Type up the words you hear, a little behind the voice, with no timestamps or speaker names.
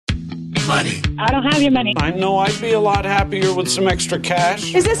money. I don't have your money. I know I'd be a lot happier with some extra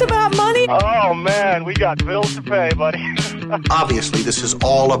cash. Is this about money? Oh, man, we got bills to pay, buddy. Obviously, this is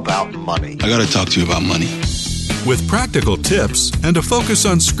all about money. I gotta talk to you about money. With practical tips and a focus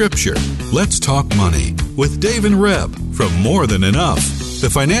on Scripture, let's talk money with Dave and Reb from More Than Enough, the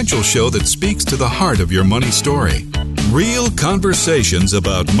financial show that speaks to the heart of your money story. Real conversations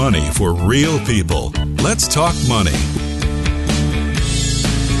about money for real people. Let's talk money.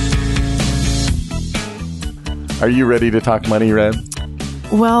 Are you ready to talk money, Reb?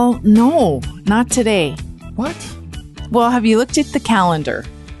 Well, no, not today. What? Well, have you looked at the calendar?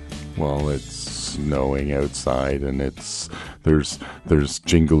 Well, it's snowing outside and there's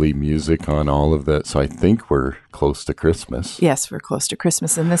jingly music on all of that, so I think we're close to Christmas. Yes, we're close to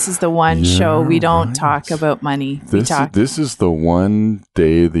Christmas, and this is the one show we don't talk about money. This is the one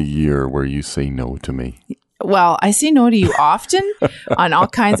day of the year where you say no to me. Well, I say no to you often on all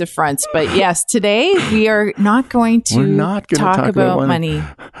kinds of fronts, but yes, today we are not going to talk about money.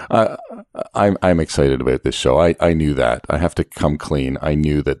 I'm excited about this show. I knew that. I have to come clean. I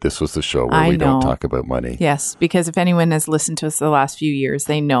knew that this was the show where we don't talk about money. Yes, because if anyone has listened to us the last few years,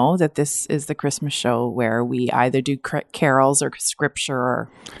 they know that this is the Christmas show where we either do carols or scripture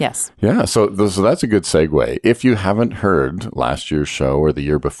or, yes. Yeah, so that's a good segue. If you haven't heard last year's show or the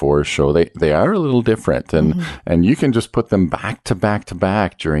year before's show, they are a little different, and you can just put them back to back to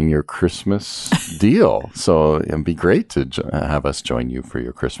back during your Christmas deal. So it'd be great to have us join you for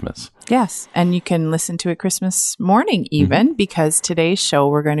your Christmas. Yes, and you can listen to it Christmas morning even, because today's show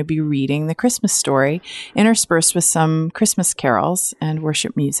we're going to be reading the Christmas story interspersed with some Christmas carols and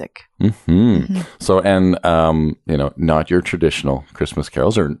worship music. So, and, not your traditional Christmas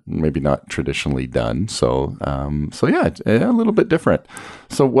carols, or maybe not traditionally done. So yeah, a little bit different.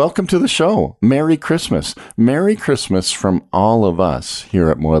 So welcome to the show. Merry Christmas. Merry Christmas from all of us here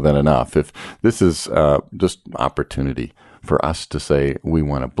at More Than Enough. If this is just opportunity for us to say, we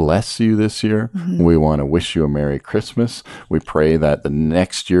want to bless you this year. We want to wish you a Merry Christmas. We pray that the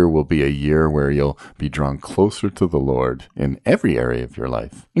next year will be a year where you'll be drawn closer to the Lord in every area of your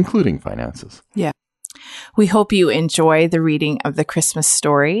life, including finances. Yeah. We hope you enjoy the reading of the Christmas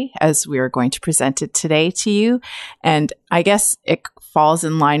story as we are going to present it today to you. And I guess it falls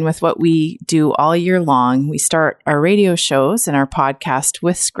in line with what we do all year long. We start our radio shows and our podcast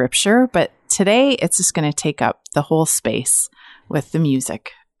with scripture, but today it's just going to take up the whole space with the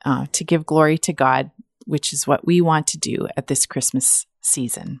music to give glory to God, which is what we want to do at this Christmas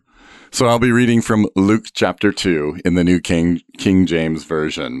season. So I'll be reading from Luke chapter 2 in the New King James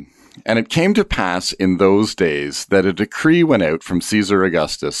Version. And it came to pass in those days that a decree went out from Caesar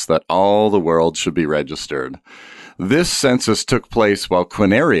Augustus that all the world should be registered. This census took place while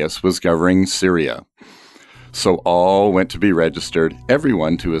Quirinius was governing Syria. So all went to be registered,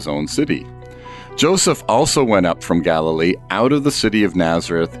 everyone to his own city. Joseph also went up from Galilee out of the city of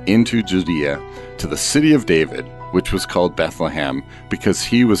Nazareth into Judea to the city of David, which was called Bethlehem, because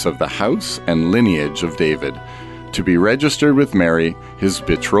he was of the house and lineage of David, to be registered with Mary, his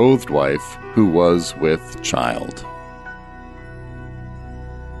betrothed wife, who was with child.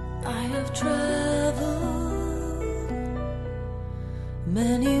 I have traveled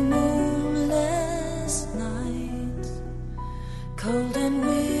many moonless nights, cold and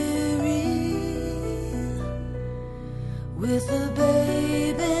weary, with a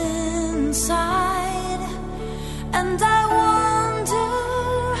babe inside, and I wonder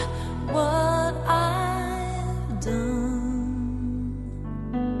what I've done.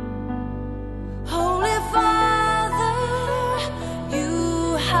 Holy Father,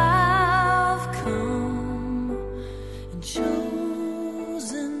 you have come and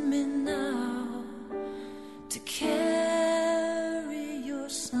chosen me now to carry your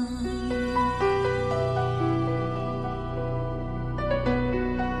Son.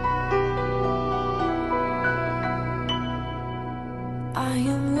 I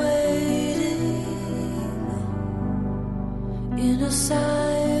am waiting in a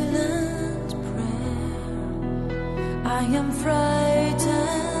silent prayer. I am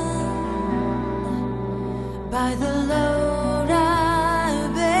frightened by the load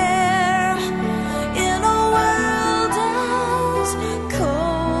I bear in a world as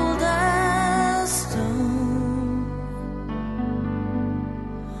cold as stone.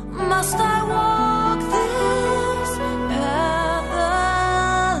 Must I walk this path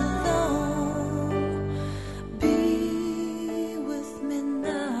alone? Be with me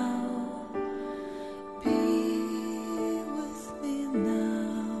now. Be with me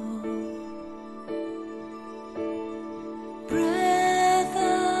now.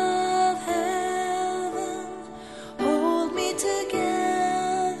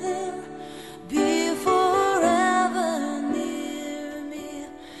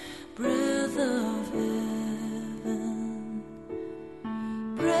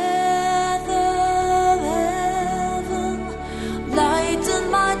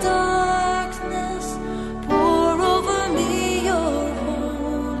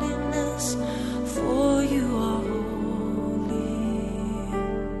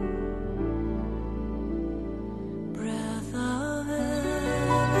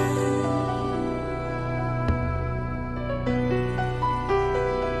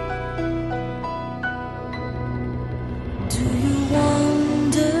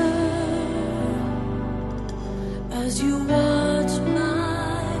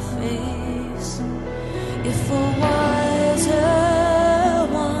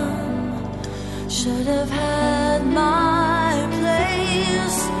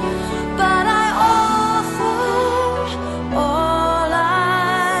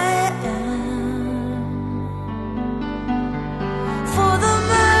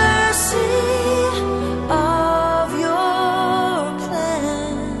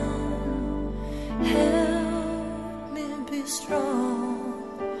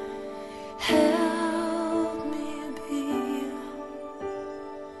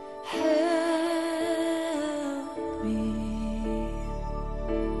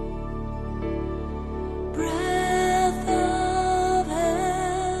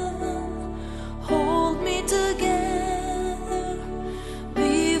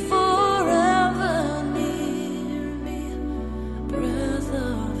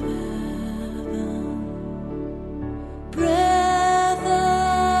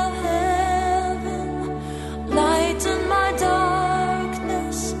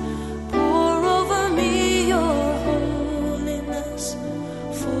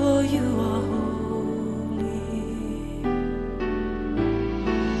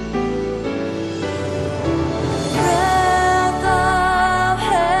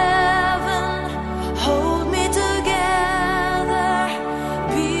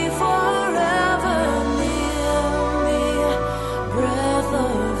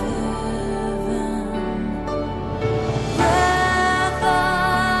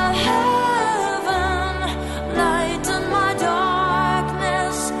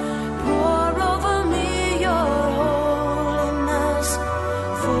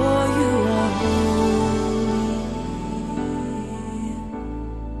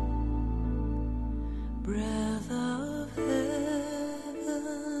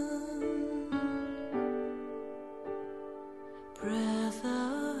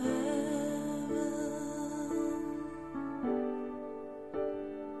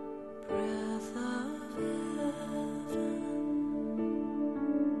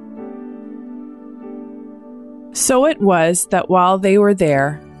 So it was that while they were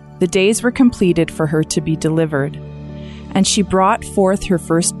there, the days were completed for her to be delivered. And she brought forth her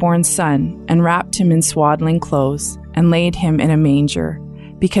firstborn son, and wrapped him in swaddling clothes, and laid him in a manger,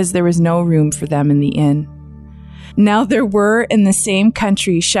 because there was no room for them in the inn. Now there were in the same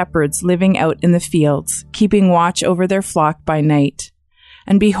country shepherds living out in the fields, keeping watch over their flock by night.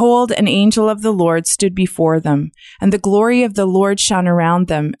 And behold, an angel of the Lord stood before them, and the glory of the Lord shone around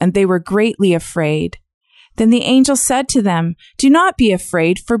them, and they were greatly afraid. Then the angel said to them, "Do not be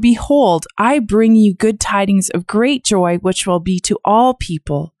afraid, for behold, I bring you good tidings of great joy, which will be to all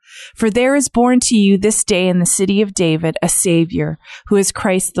people. For there is born to you this day in the city of David a Savior, who is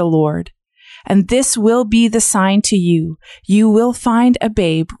Christ the Lord. And this will be the sign to you. You will find a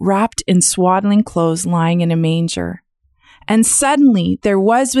babe wrapped in swaddling clothes lying in a manger." And suddenly there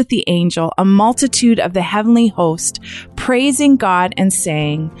was with the angel a multitude of the heavenly host, praising God and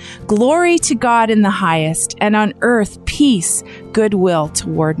saying, "Glory to God in the highest, and on earth peace, goodwill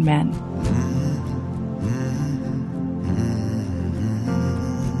toward men."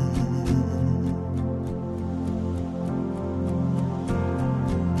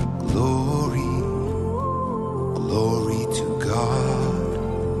 Glory, glory to God,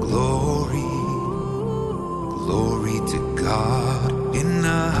 glory, glory to God in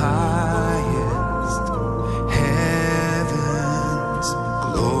the highest heavens,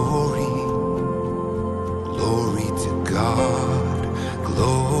 glory, glory to God,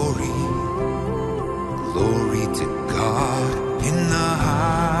 glory, glory to God in the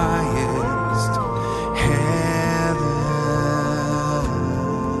highest heavens.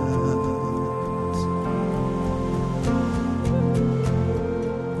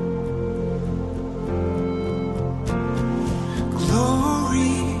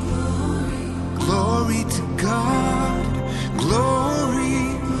 Glory, glory to God, glory,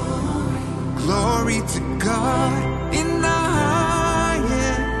 glory to God in the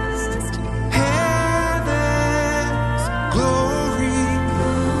highest heavens. Glory,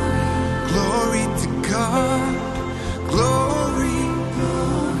 glory to God, glory,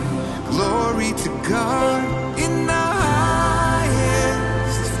 glory to God in the highest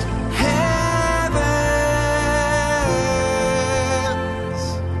heavens.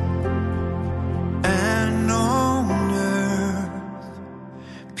 And on earth,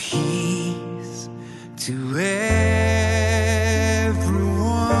 peace to everyone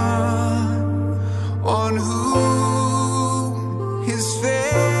on whom his favor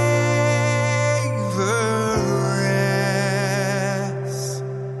rests.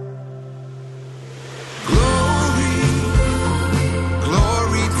 Glory,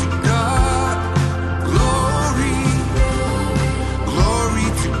 glory to God, glory, glory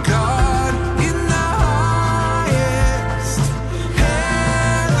to God in the highest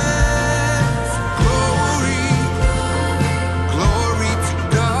heavens. Glory, glory to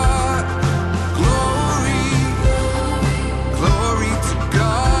God, glory, glory to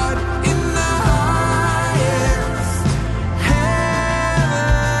God in the highest heavens.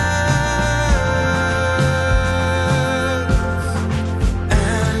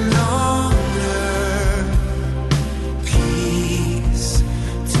 And on earth, peace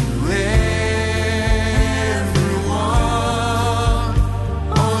to everyone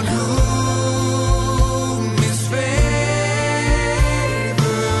on whom his favor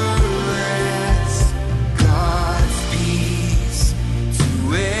rests. God's peace to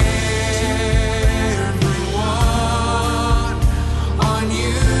everyone on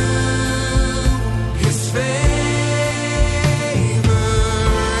you, his favor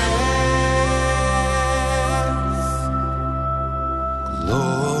rests.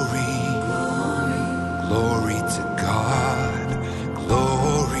 Glory, glory to God,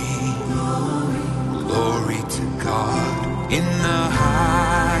 glory, glory to God in the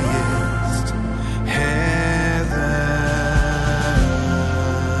highest heavens.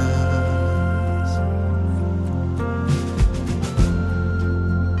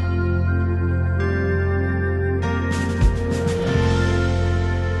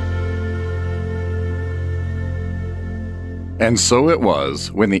 And so it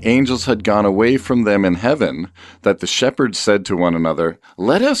was, when the angels had gone away from them in heaven, that the shepherds said to one another,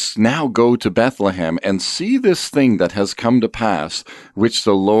 "Let us now go to Bethlehem and see this thing that has come to pass, which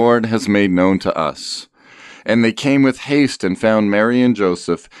the Lord has made known to us." And they came with haste and found Mary and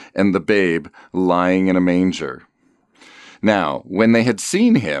Joseph and the babe lying in a manger. Now, when they had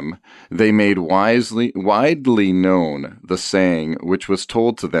seen him, they made widely known the saying which was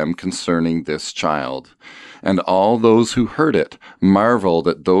told to them concerning this child. And all those who heard it marveled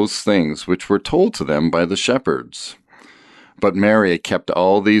at those things which were told to them by the shepherds. But Mary kept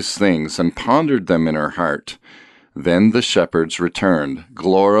all these things and pondered them in her heart. Then the shepherds returned,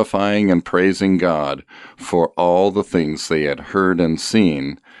 glorifying and praising God for all the things they had heard and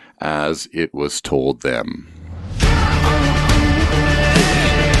seen, as it was told them.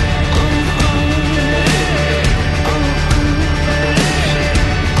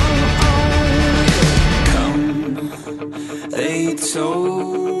 They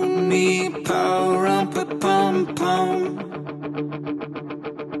told me, pa-rum-pa-pum-pum,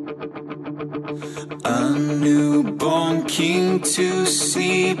 a newborn king to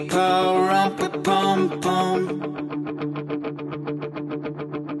see,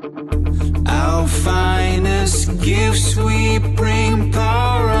 pa-rum-pa-pum-pum. Our finest gifts we bring,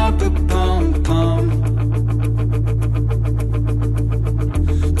 pa-rum-pa-pum-pum,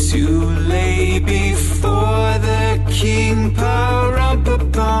 to lay before the king,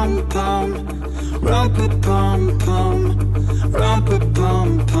 pa-rum-pa-pum-pum, rum-pa-pum-pum,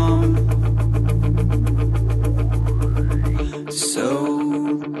 rum-pa-pum-pum.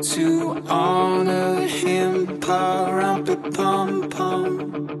 So to honor him, pa-rum-pa-pum-pum,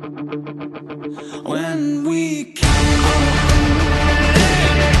 when we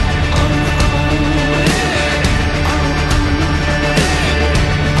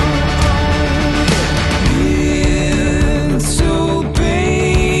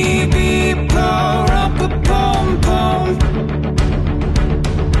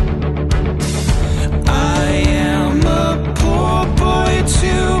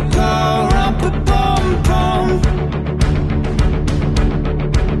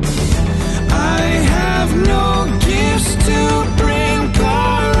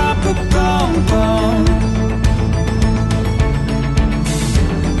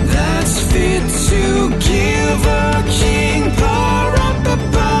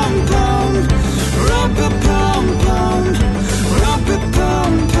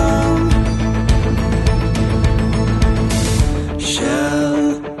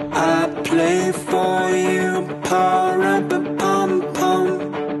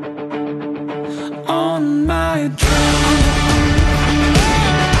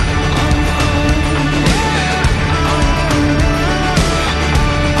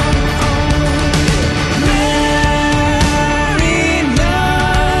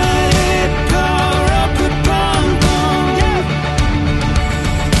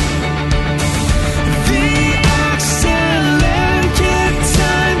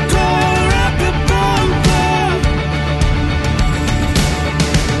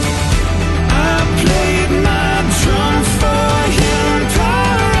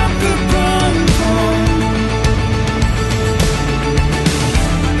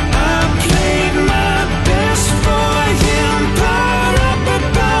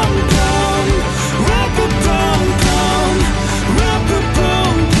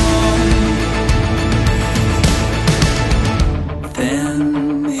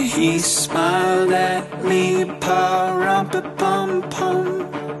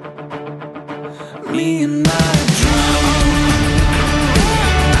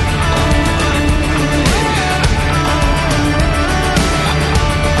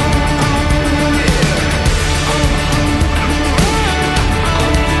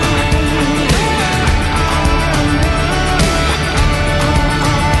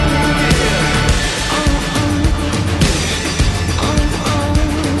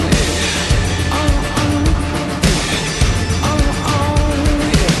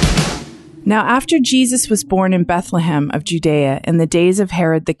Now after Jesus was born in Bethlehem of Judea in the days of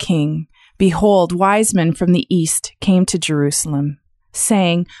Herod the king, behold, wise men from the east came to Jerusalem,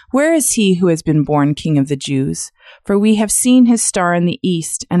 saying, Where is he who has been born King of the Jews? For we have seen his star in the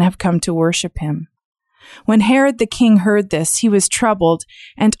east and have come to worship him. When Herod the king heard this, he was troubled,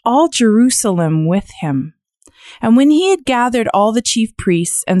 and all Jerusalem with him. And when he had gathered all the chief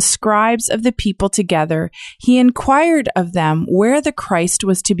priests and scribes of the people together, he inquired of them where the Christ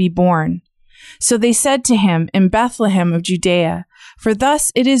was to be born. So they said to him, In Bethlehem of Judea, for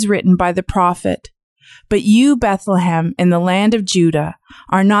thus it is written by the prophet, But you, Bethlehem, in the land of Judah,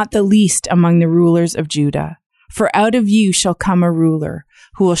 are not the least among the rulers of Judah, for out of you shall come a ruler,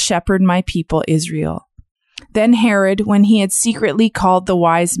 who will shepherd my people Israel. Then Herod, when he had secretly called the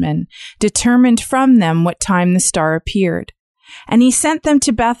wise men, determined from them what time the star appeared. And he sent them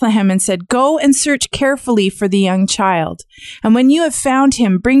to Bethlehem and said, Go and search carefully for the young child. And when you have found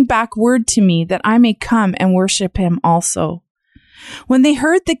him, bring back word to me that I may come and worship him also. When they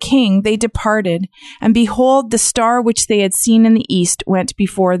heard the king, they departed. And behold, the star which they had seen in the east went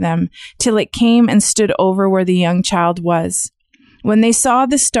before them, till it came and stood over where the young child was. When they saw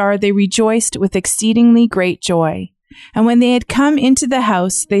the star, they rejoiced with exceedingly great joy. And when they had come into the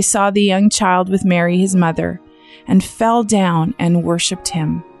house, they saw the young child with Mary his mother. and fell down and worshipped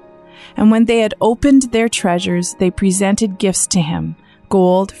him. And when they had opened their treasures, they presented gifts to him,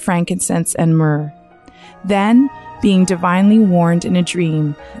 gold, frankincense, and myrrh. Then, being divinely warned in a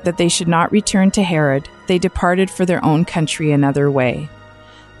dream that they should not return to Herod, they departed for their own country another way.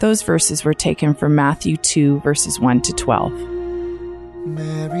 Those verses were taken from Matthew 2, verses 1 to 12.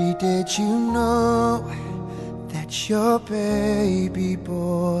 Mary, did you know that your baby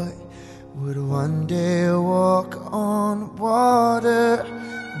boy would one day walk on water?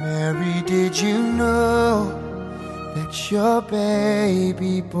 Mary, did you know that your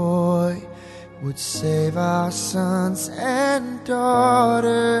baby boy would save our sons and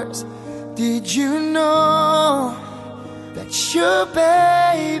daughters? Did you know that your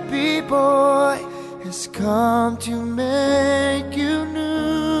baby boy has come to make you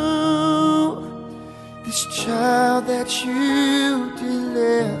new? This child that you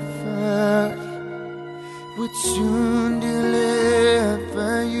delivered would soon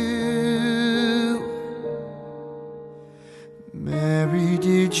deliver you. Mary,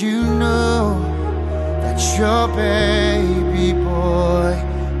 did you know that your baby boy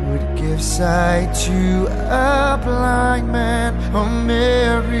would give sight to a blind man? Oh,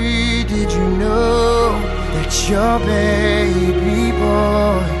 Mary, did you know that your baby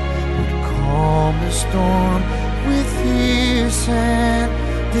boy would calm the storm with his hand?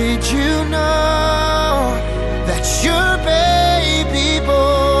 Did you know that your baby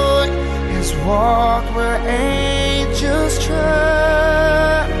boy has walked where angels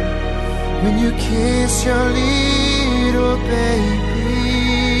tread? When you kiss your little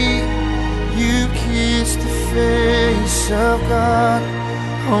baby, you kiss the face of God.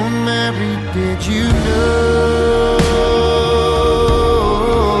 Oh, Mary, did you know?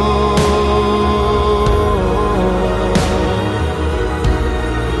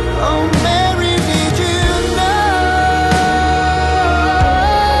 Oh, Mary, did you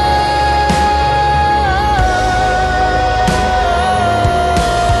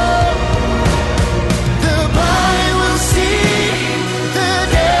the blind will see, the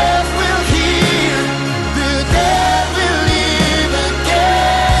deaf will hear, the dead will live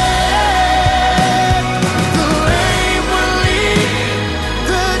again. The lame will leap,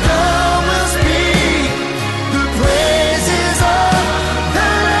 the dumb will speak, the praises of the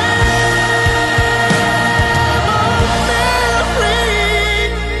Lamb. Oh,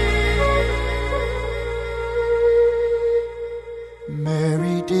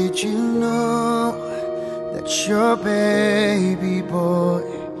 Mary, did you know that your baby boy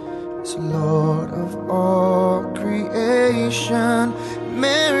is Lord of all creation?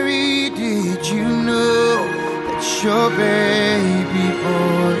 Mary, did you know that your baby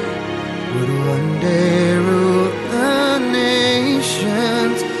boy would one day rule the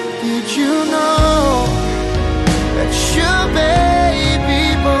nations? Did you know that your baby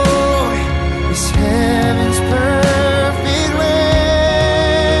boy is heaven's perfect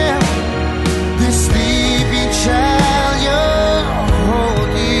lamb? The sleeping child you're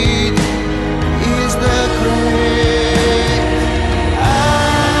holding is the great I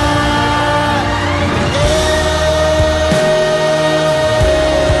am.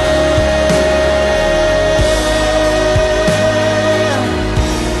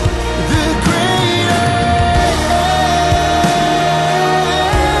 The great I am.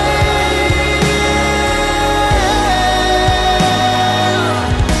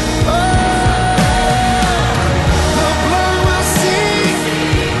 The blind will see,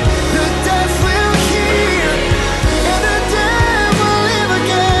 the deaf will hear, and the dead will live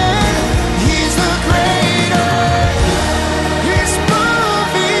again. He's the greater, he's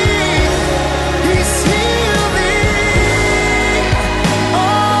moving, he's healing.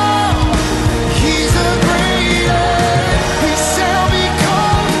 Oh, he's the greater, he shall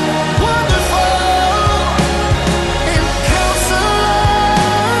become wonderful and counselor.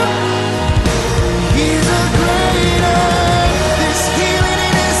 He's a greater, there's healing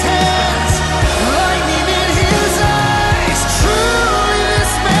in his hands, lightning in his eyes. Truly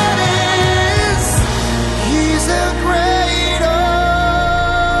this man is, he's a greater.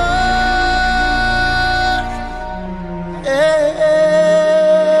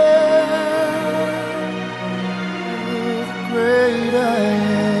 The great I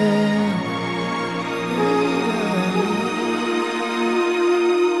am.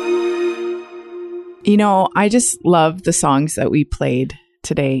 You know, I just love the songs that we played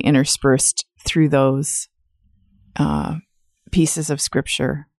today, interspersed through those pieces of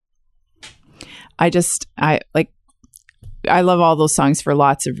scripture. I love all those songs for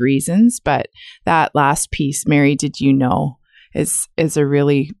lots of reasons, but that last piece, Mary, did you know, is a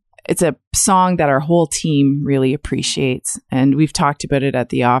really it's a song that our whole team really appreciates. And we've talked about it at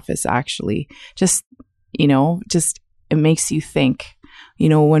the office, actually. Just it makes you think,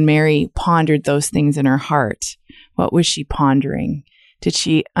 when Mary pondered those things in her heart, what was she pondering? Did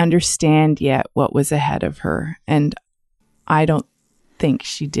she understand yet what was ahead of her? And I don't think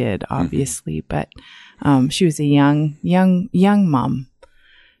she did, obviously, but she was a young mom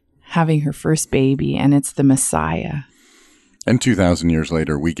having her first baby, and it's the Messiah. And 2,000 years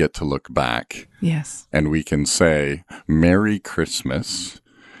later, we get to look back. Yes. And we can say, Merry Christmas.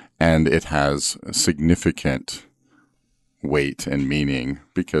 And it has significant weight and meaning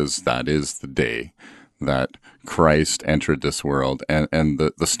because that is the day that Christ entered this world. And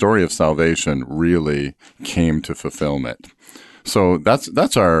the story of salvation really came to fulfillment. So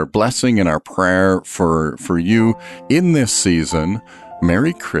that's our blessing and our prayer for you in this season.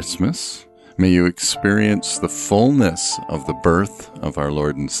 Merry Christmas. May you experience the fullness of the birth of our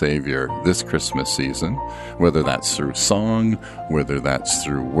Lord and Savior this Christmas season, whether that's through song, whether that's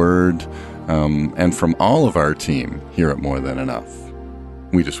through word, and from all of our team here at More Than Enough.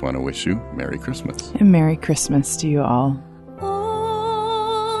 We just want to wish you Merry Christmas. And Merry Christmas to you all.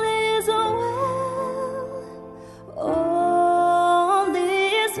 All is well, all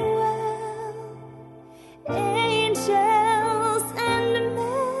is well. Angels and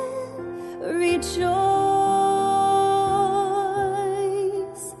men rejoice.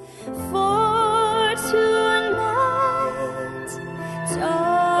 For tonight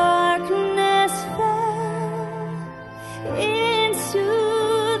darkness fell into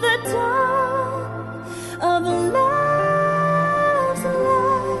the dawn of love's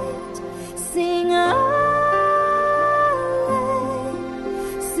light. Sing alleluia,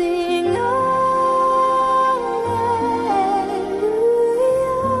 sing alleluia.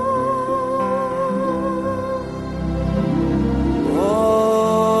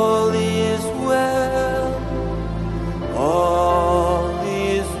 All is well, all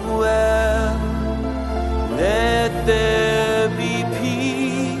is well. Let there be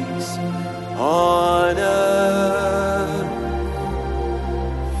peace on earth.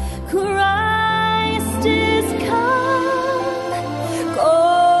 Christ is come,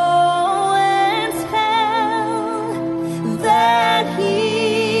 go and tell that He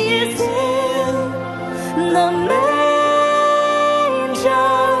is in the manger.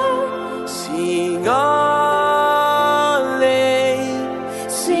 Sing alleluia,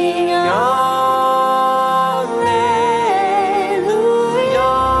 Sing alleluia.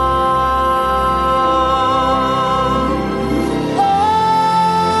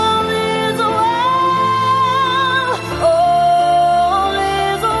 all is well, all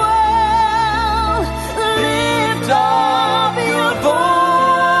is well. Lift up your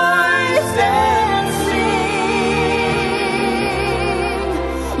voice and sing.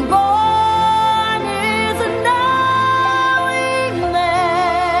 Born is now Emmanuel.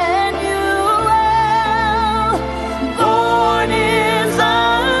 Born is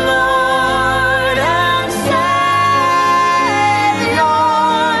our Lord and Savior.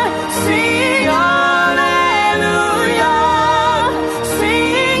 Sing alleluia,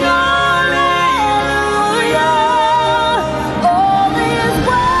 sing alleluia. All is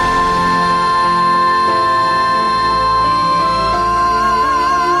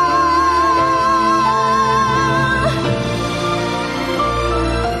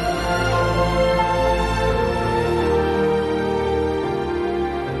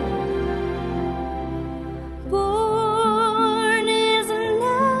born is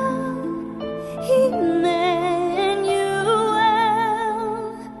now Emmanuel.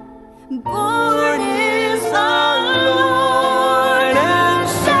 Born is our Lord and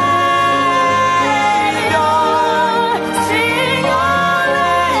Savior. Sing alleluia, sing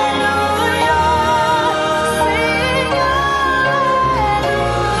alleluia.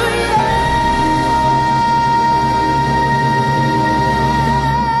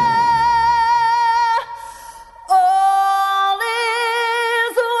 All is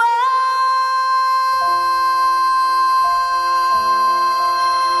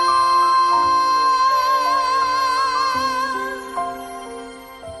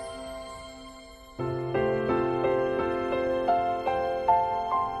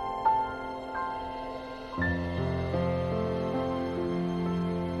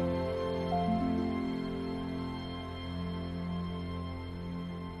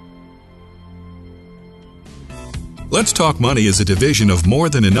Let's Talk Money is a division of More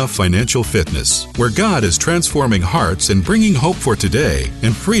Than Enough Financial Fitness, where God is transforming hearts and bringing hope for today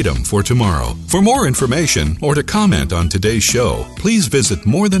and freedom for tomorrow. For more information or to comment on today's show, please visit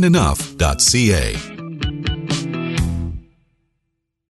morethanenough.ca.